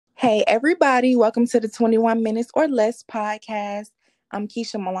Hey, everybody, welcome to the 21 Minutes or Less podcast. I'm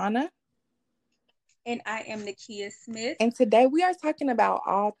Keisha Milana, And I am Nakia Smith. and today we are talking about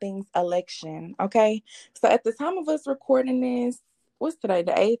all things election. Okay, so at the time of us recording this, what's today,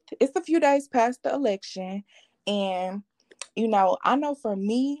 the 8th? It's a few days past the election, and I know for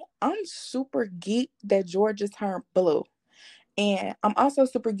me, I'm super geeked that Georgia turned blue. And I'm also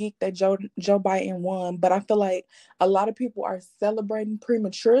super geeked that Joe Biden won, but I feel like a lot of people are celebrating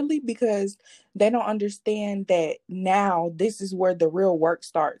prematurely because they don't understand that now this is where the real work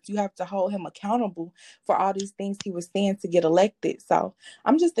starts. You have to hold him accountable for all these things he was saying to get elected. So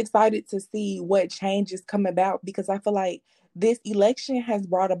I'm just excited to see what changes come about because I feel like this election has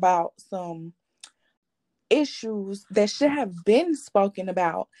brought about some issues that should have been spoken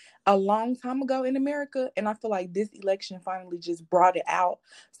about a long time ago in America. And I feel like this election finally just brought it out.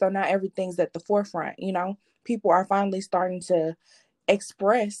 So now everything's at the forefront. People are finally starting to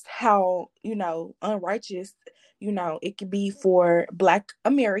express how, unrighteous, it could be for Black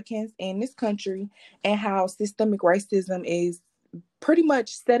Americans in this country and how systemic racism is pretty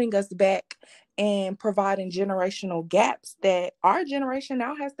much setting us back and providing generational gaps that our generation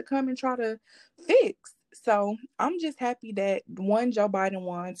now has to come and try to fix. So I'm just happy that one, Joe Biden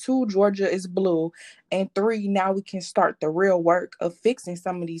won, two, Georgia is blue, and three, now we can start the real work of fixing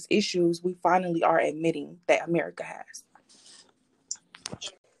some of these issues we finally are admitting that America has.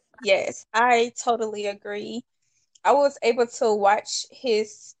 Yes, I totally agree. I was able to watch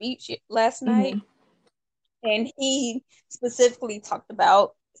his speech last night, Mm-hmm. and he specifically talked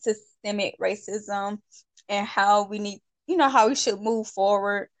about systemic racism and how we need, how we should move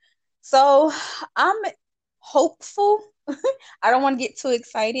forward. So I'm hopeful. I don't want to get too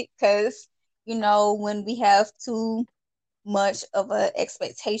excited because, when we have too much of an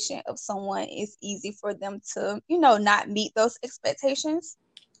expectation of someone, it's easy for them to, not meet those expectations.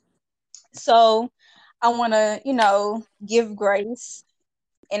 So I want to, give grace.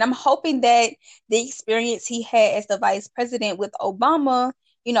 And I'm hoping that the experience he had as the vice president with Obama,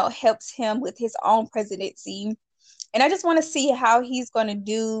 helps him with his own presidency. And I just want to see how he's going to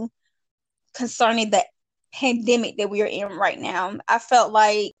do concerning the pandemic that we are in right now. I feel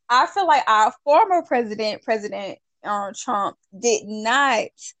like our former President Trump, did not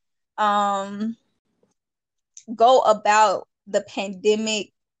um, go about the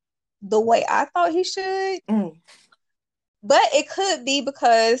pandemic the way I thought he should. Mm. But it could be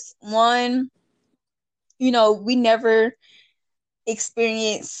because one, we never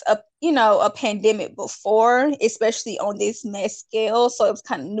experienced a pandemic before, especially on this mass scale. So it was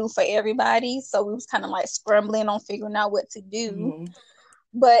kind of new for everybody. So we was kind of like scrambling on figuring out what to do. Mm-hmm.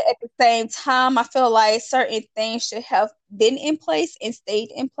 But at the same time, I feel like certain things should have been in place and stayed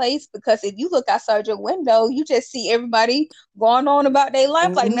in place, because if you look outside your window, you just see everybody going on about their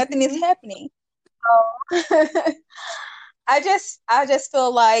life like nothing is Mm-hmm. happening. I just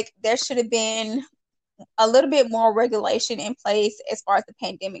feel like there should have been a little bit more regulation in place as far as the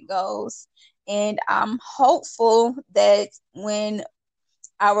pandemic goes. And I'm hopeful that when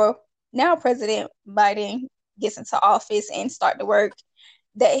our now President Biden gets into office and start to work,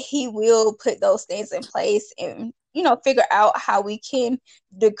 that he will put those things in place and figure out how we can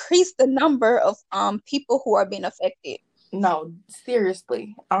decrease the number of people who are being affected. No,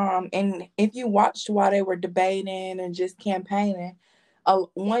 seriously. And if you watched while they were debating and just campaigning,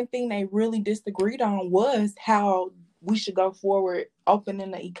 one thing they really disagreed on was how we should go forward,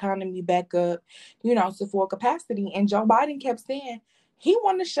 opening the economy back up, to full capacity. And Joe Biden kept saying he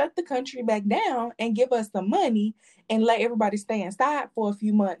wanted to shut the country back down and give us some money and let everybody stay inside for a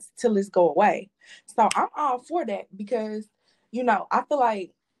few months till it's go away. So I'm all for that because, I feel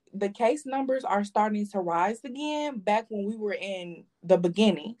like the case numbers are starting to rise again back when we were in the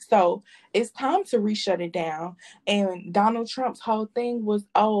beginning. So it's time to re-shut it down. And Donald Trump's whole thing was,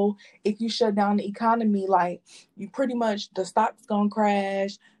 oh, if you shut down the economy, like you pretty much the stock's gonna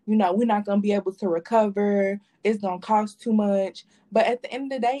crash, we're not gonna be able to recover, it's gonna cost too much. But at the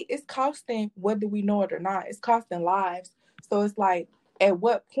end of the day, it's costing, whether we know it or not, it's costing lives. So it's like, at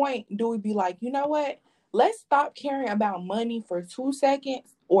what point do we be like, you know what? Let's stop caring about money for 2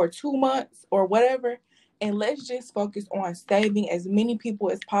 seconds or 2 months or whatever. And let's just focus on saving as many people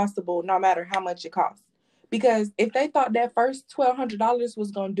as possible, no matter how much it costs. Because if they thought that first $1,200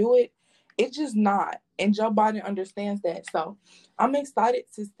 was going to do it, it's just not. And Joe Biden understands that. So I'm excited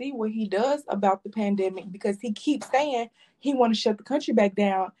to see what he does about the pandemic because he keeps saying he want to shut the country back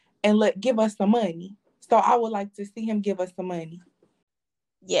down and give us some money. So I would like to see him give us some money.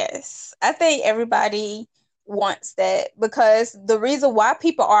 Yes, I think everybody wants that, because the reason why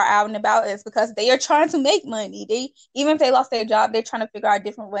people are out and about is because they are trying to make money. They, even if they lost their job, they're trying to figure out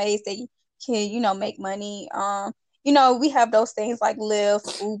different ways they can, make money. We have those things like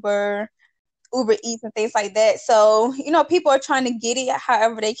Lyft, Uber Eats and things like that. So, people are trying to get it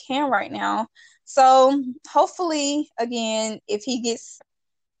however they can right now. So hopefully, again, if he gets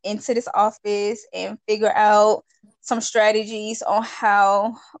into this office and figure out some strategies on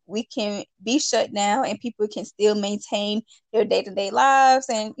how we can be shut down and people can still maintain their day-to-day lives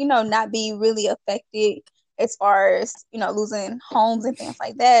and, not be really affected as far as, losing homes and things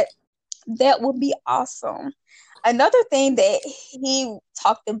like that, that would be awesome. Another thing that he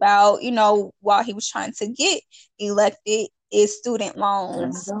talked about, while he was trying to get elected is student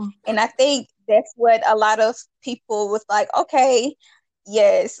loans. And I think that's what a lot of people was like, okay,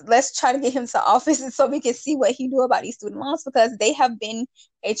 yes, let's try to get him to office so we can see what he do about these student loans, because they have been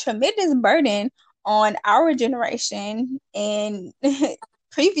a tremendous burden on our generation and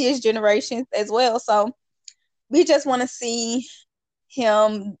previous generations as well. So we just want to see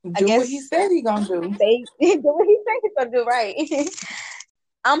him do what he said he gonna do. Do what he said he's gonna do, right?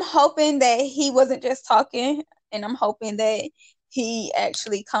 I'm hoping that he wasn't just talking, and I'm hoping that he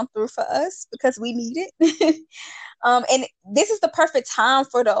actually come through for us, because we need it. And this is the perfect time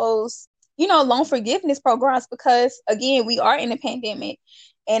for those, loan forgiveness programs, because again, we are in a pandemic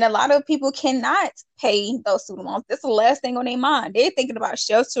and a lot of people cannot pay those student loans. That's the last thing on their mind. They're thinking about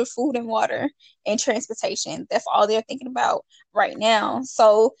shelter, food, and water, and transportation. That's all they're thinking about right now.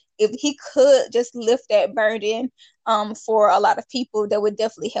 So if he could just lift that burden for a lot of people, that would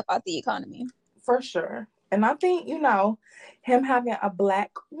definitely help out the economy. For sure. And I think, him having a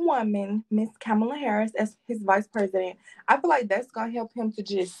Black woman, Miss Kamala Harris, as his vice president, I feel like that's going to help him to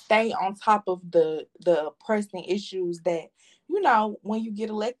just stay on top of the pressing issues that, when you get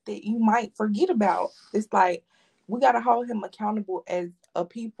elected, you might forget about. It's like, we got to hold him accountable as a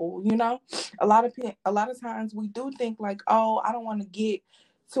people, A lot of times we do think like, oh, I don't want to get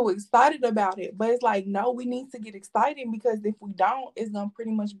too excited about it, but it's like, no, we need to get excited, because if we don't, it's gonna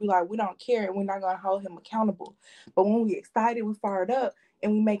pretty much be like we don't care and we're not gonna hold him accountable. But when we excited, we fired up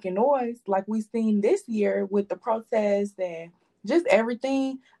and we making noise like we seen this year with the protests and just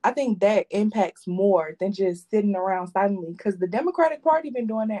everything, I think that impacts more than just sitting around silently, because the Democratic Party been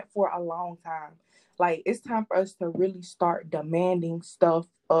doing that for a long time. Like, it's time for us to really start demanding stuff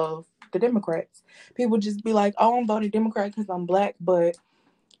of the Democrats. People just be like, oh, I'm voting Democrat because I'm Black, but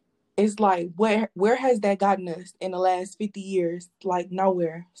it's like, where has that gotten us in the last 50 years? Like,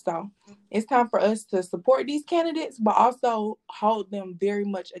 nowhere. So it's time for us to support these candidates, but also hold them very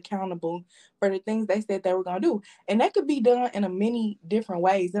much accountable for the things they said they were going to do. And that could be done in a many different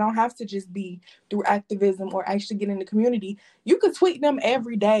ways. It don't have to just be through activism or actually getting in the community. You could tweet them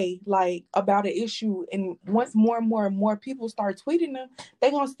every day, like, about an issue. And once more and more and more people start tweeting them,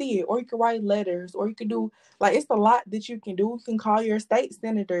 they're going to see it. Or you could write letters, or you could do, like, it's a lot that you can do. You can call your state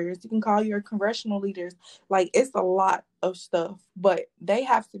senators. You can call your congressional leaders. Like, it's a lot of stuff, but they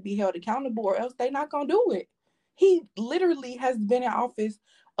have to be held accountable or else they're not going to do it. He literally has been in office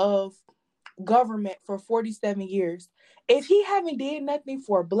of government for 47 years. If he haven't did nothing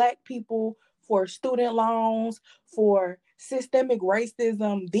for Black people, for student loans, for systemic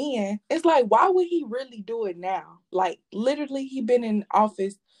racism, then it's like, why would he really do it now? Like, literally, he been in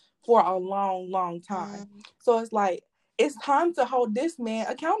office for a long, long time. So it's like, it's time to hold this man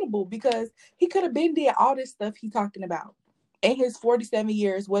accountable, because he could have been did all this stuff he talking about in his 47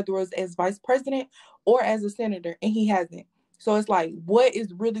 years, whether it was as vice president or as a senator, and he hasn't. So it's like, what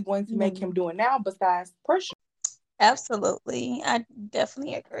is really going to make him do it now besides pressure? Absolutely. I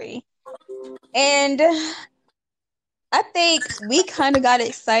definitely agree. And I think we kind of got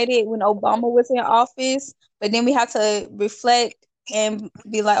excited when Obama was in office, but then we have to reflect and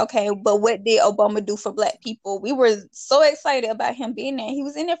be like, okay, but what did Obama do for Black people? We were so excited about him being there. He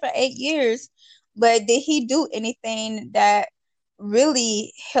was in there for 8 years, but did he do anything that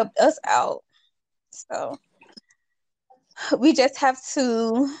really helped us out? So we just have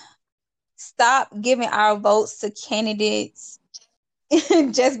to stop giving our votes to candidates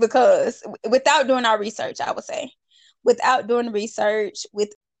just because, without doing our research, I would say. Without doing research,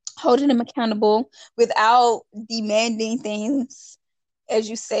 with holding them accountable, without demanding things, as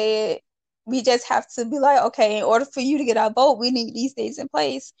you said, we just have to be like, okay, in order for you to get our vote, we need these things in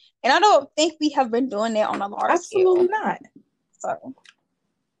place. And I don't think we have been doing that on a large scale. Absolutely not. So,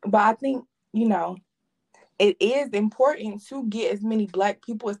 but I think, it is important to get as many Black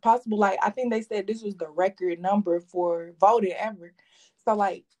people as possible. Like, I think they said this was the record number for voting ever. So,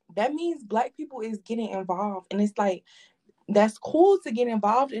 like, that means Black people is getting involved. And it's like, that's cool to get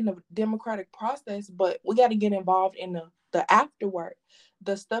involved in the democratic process, but we got to get involved in the afterward,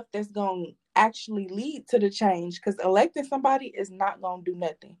 the stuff that's going to actually lead to the change, because electing somebody is not going to do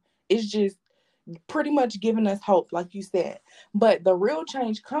nothing. It's just pretty much giving us hope, like you said. But the real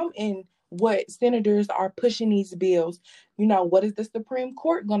change come in what senators are pushing these bills. What is the Supreme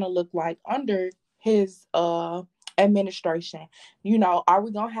Court going to look like under his administration? Are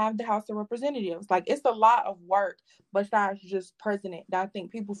we going to have the House of Representatives? Like, it's a lot of work besides just president that I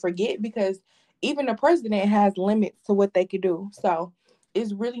think people forget, because even the president has limits to what they could do. So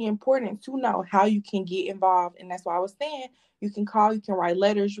it's really important to know how you can get involved. And that's why I was saying, you can call, you can write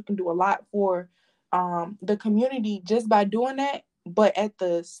letters, you can do a lot for the community just by doing that, but at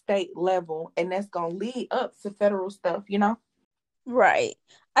the state level. And that's going to lead up to federal stuff. Right.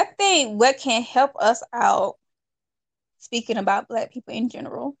 I think what can help us out, speaking about Black people in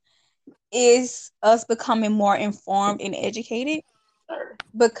general, is us becoming more informed and educated. Sure.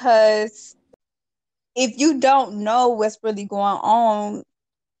 Because if you don't know what's really going on,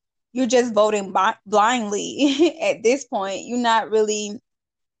 you're just voting blindly at this point. You're not really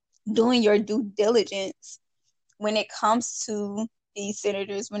doing your due diligence when it comes to these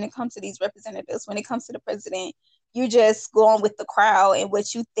senators, when it comes to these representatives, when it comes to the president. You're just going with the crowd and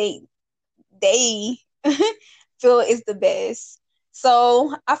what you think they feel is the best.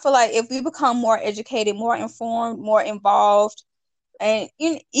 So I feel like if we become more educated, more informed, more involved, and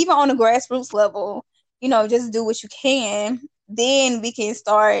even on a grassroots level, just do what you can, then we can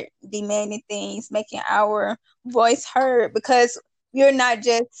start demanding things, making our voice heard, because we're not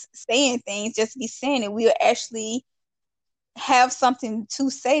just saying things just to be saying it. We'll actually have something to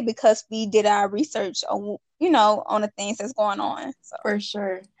say because we did our research on, on the things that's going on. So. For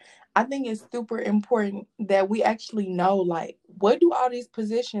sure. I think it's super important that we actually know, like, what do all these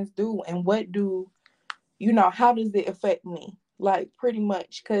positions do, and what do, how does it affect me? Like, pretty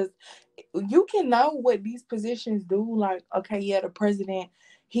much, because you can know what these positions do. Like, okay, yeah, the president,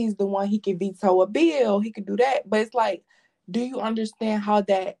 he's the one, he can veto a bill, he could do that. But it's like, do you understand how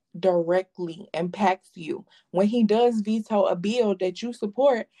that directly impacts you? When he does veto a bill that you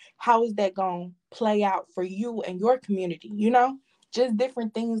support, how is that going to play out for you and your community? Just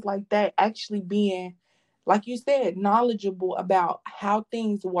different things like that, actually being, like you said, knowledgeable about how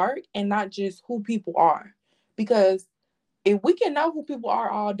things work and not just who people are. Because if we can know who people are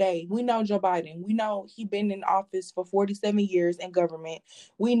all day, we know Joe Biden. We know he been in office for 47 years in government.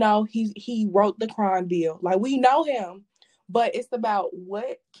 We know he wrote the crime bill. Like, we know him. But it's about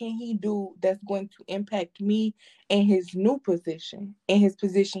what can he do that's going to impact me in his new position, in his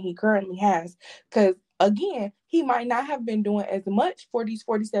position he currently has. Because, again, he might not have been doing as much for these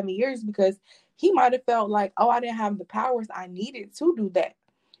 47 years, because he might have felt like, oh, I didn't have the powers I needed to do that.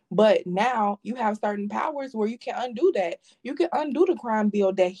 But now you have certain powers where you can undo that. You can undo the crime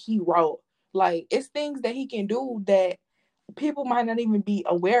bill that he wrote. Like, it's things that he can do that people might not even be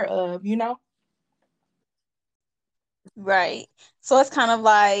aware of. Right. So it's kind of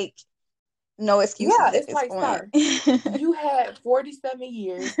like no excuses Yeah, at it's this like, point. sir, you had 47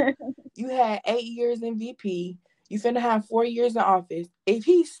 years. You had 8 years in VP. You finna have 4 years in office. If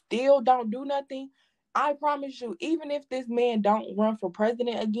he still don't do nothing, I promise you, even if this man don't run for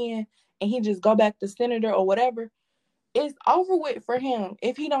president again and he just go back to senator or whatever, it's over with for him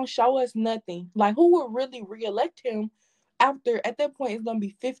if he don't show us nothing. Like, who would really reelect him after, at that point, it's going to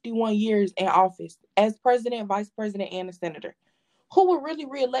be 51 years in office as president, vice president, and a senator? Who would really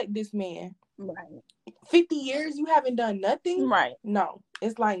reelect this man? Right. 50 years, you haven't done nothing? Right. No.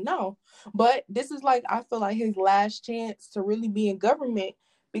 It's like, no. But this is, like, I feel like his last chance to really be in government,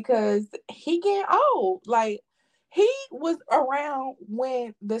 because he getting old. Like, he was around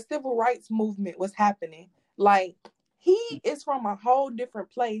when the civil rights movement was happening. Like, he is from a whole different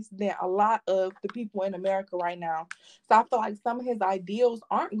place than a lot of the people in America right now. So I feel like some of his ideals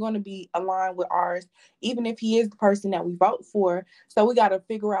aren't going to be aligned with ours, even if he is the person that we vote for. So we got to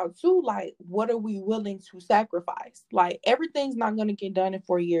figure out too, like, what are we willing to sacrifice? Like, everything's not going to get done in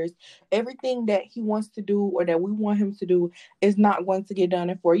 4 years. Everything that he wants to do or that we want him to do is not going to get done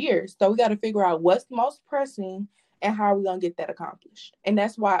in 4 years. So we got to figure out what's most pressing and how are we going to get that accomplished. And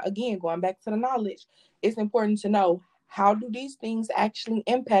that's why, again, going back to the knowledge, it's important to know, how do these things actually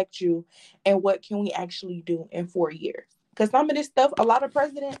impact you, and what can we actually do in 4 years? Because some of this stuff, a lot of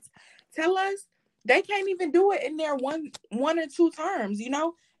presidents tell us they can't even do it in their one or two terms.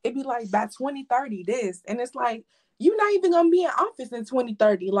 It'd be like, by 2030 this, and it's like, you're not even gonna be in office in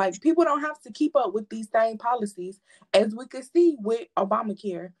 2030. Like, people don't have to keep up with these same policies, as we could see with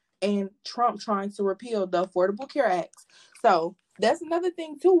Obamacare and Trump trying to repeal the Affordable Care Act. So that's another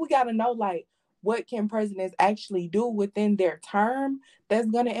thing too. We got to know, like, what can presidents actually do within their term that's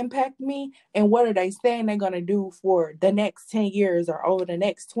going to impact me, and what are they saying they're going to do for the next 10 years or over the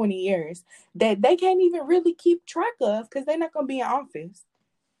next 20 years that they can't even really keep track of because they're not going to be in office.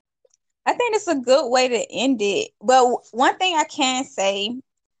 I think it's a good way to end it. But one thing I can say,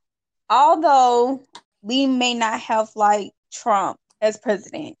 although we may not have like Trump as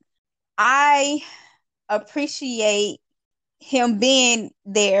president, I appreciate him being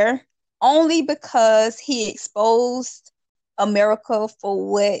there only because he exposed America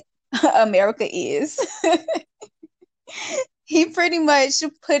for what America is. He pretty much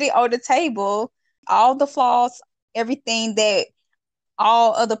put it on the table, all the flaws, everything that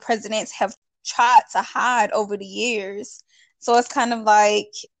all other presidents have tried to hide over the years. So it's kind of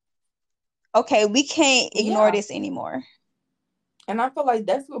like, okay, we can't ignore this anymore. And I feel like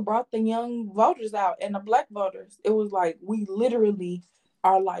that's what brought the young voters out and the Black voters. It was like, we literally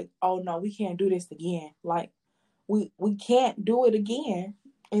are like, oh no, we can't do this again. Like, we can't do it again.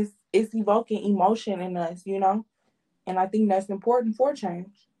 It's evoking emotion in us, you know? And I think that's important for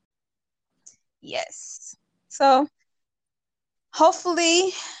change. Yes. So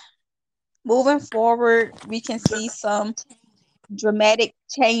hopefully moving forward, we can see some dramatic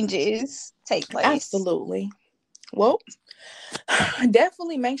changes take place. Absolutely. Well,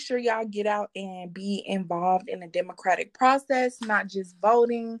 definitely make sure y'all get out and be involved in the democratic process, not just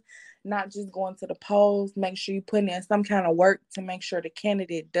voting, not just going to the polls. Make sure you put in some kind of work to make sure the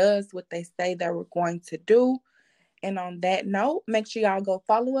candidate does what they say they were going to do. And on that note, make sure y'all go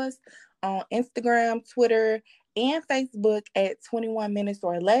follow us on Instagram, Twitter, and Facebook at 21 Minutes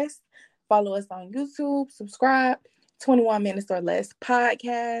or Less. Follow us on YouTube, subscribe, 21 Minutes or Less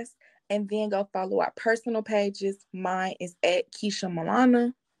podcast, and then go follow our personal pages. Mine is at Keisha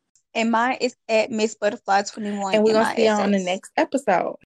Milana. And mine is at Miss Butterfly 21. And we're going to see you on the next episode.